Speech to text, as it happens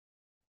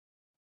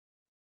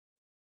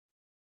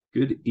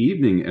Good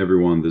evening,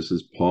 everyone. This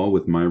is Paul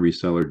with My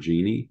Reseller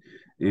Genie,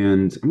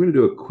 and I'm going to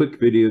do a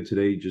quick video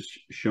today just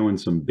showing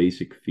some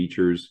basic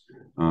features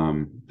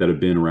that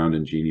have been around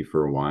in Genie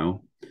for a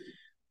while.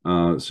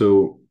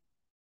 So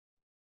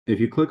if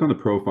you click on the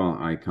profile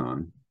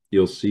icon,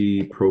 you'll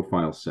see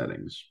profile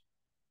settings.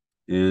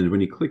 And when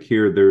you click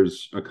here,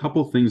 there's a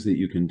couple things that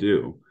you can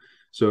do.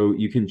 So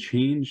you can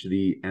change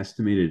the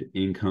estimated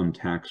income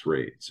tax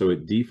rate. So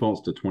it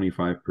defaults to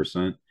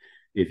 25%.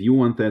 If you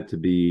want that to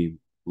be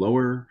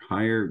lower,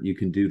 higher, you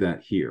can do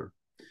that here.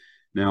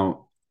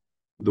 Now,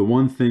 the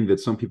one thing that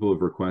some people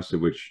have requested,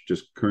 which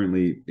just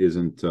currently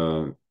isn't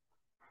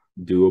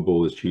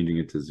doable, is changing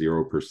it to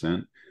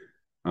 0%.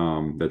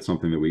 That's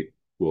something that we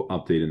will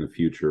update in the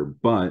future.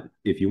 But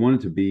if you want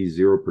it to be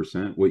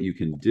 0%, what you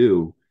can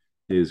do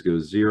is go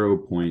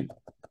 0.000,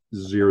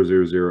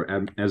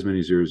 add as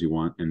many zeros you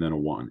want, and then a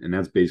 1. And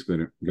that's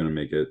basically going to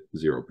make it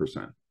 0%.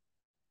 So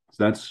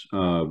that's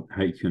how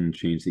you can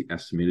change the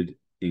estimated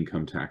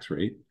income tax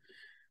rate.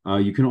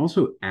 You can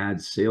also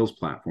add sales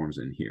platforms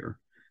in here.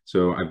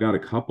 So I've got a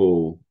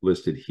couple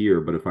listed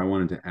here, but if I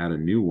wanted to add a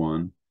new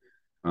one,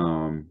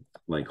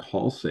 like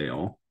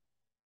wholesale,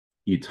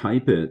 you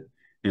type it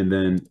and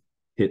then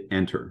hit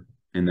enter,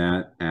 and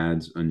that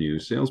adds a new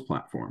sales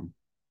platform.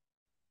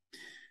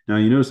 Now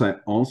you notice I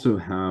also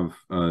have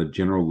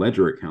general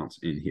ledger accounts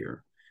in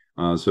here.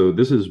 So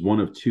this is one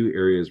of two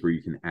areas where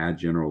you can add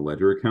general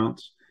ledger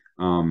accounts.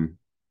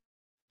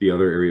 The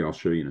other area I'll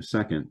show you in a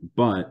second,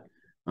 but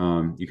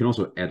you can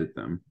also edit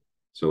them.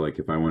 So like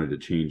if I wanted to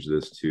change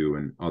this to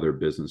an other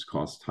business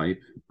cost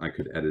type, I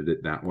could edit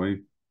it that way.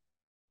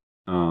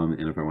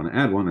 And if I want to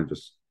add one, I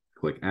just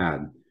click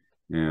add.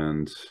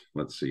 And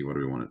let's see, what do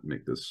we want to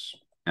make this?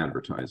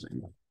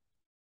 Advertising.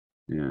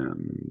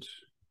 And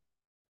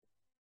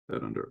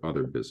that under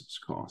other business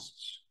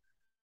costs.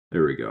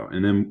 There we go.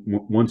 And then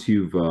once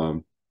you've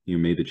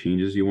made the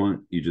changes you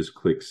want, you just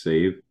click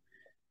save.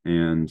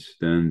 And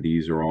then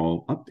these are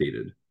all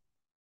updated.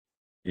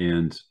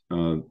 And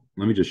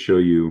let me just show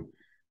you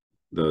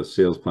the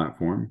sales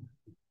platform.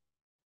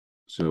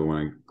 So when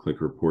I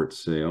click report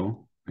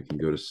sale, I can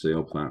go to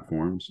sale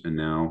platforms, and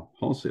now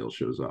wholesale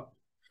shows up.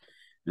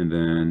 And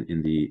then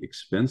in the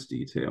expense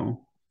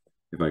detail,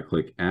 if I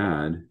click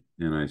add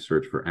and I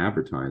search for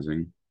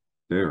advertising,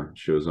 there, it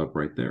shows up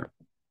right there.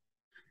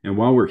 And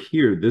while we're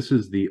here, this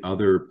is the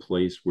other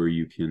place where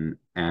you can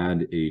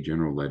add a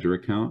general ledger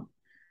account.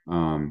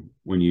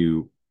 When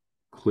you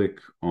click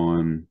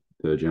on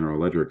the general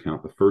ledger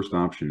account, the first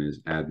option is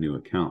add new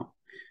account.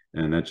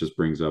 And that just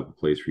brings up a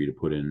place for you to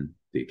put in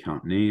the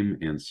account name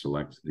and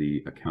select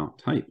the account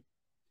type.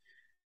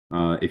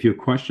 If you have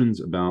questions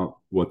about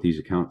what these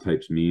account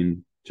types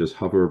mean, just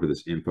hover over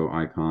this info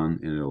icon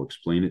and it'll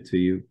explain it to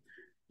you.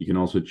 You can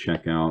also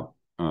check out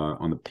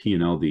on the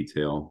P&L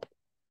detail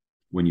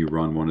when you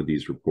run one of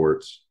these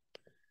reports.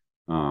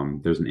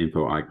 There's an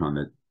info icon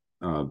that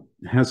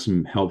has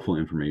some helpful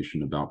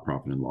information about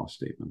profit and loss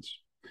statements.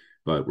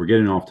 But we're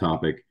getting off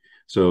topic.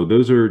 So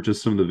those are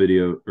just some of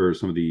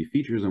the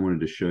features I wanted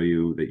to show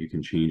you that you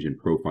can change in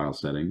profile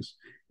settings.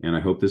 And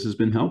I hope this has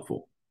been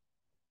helpful.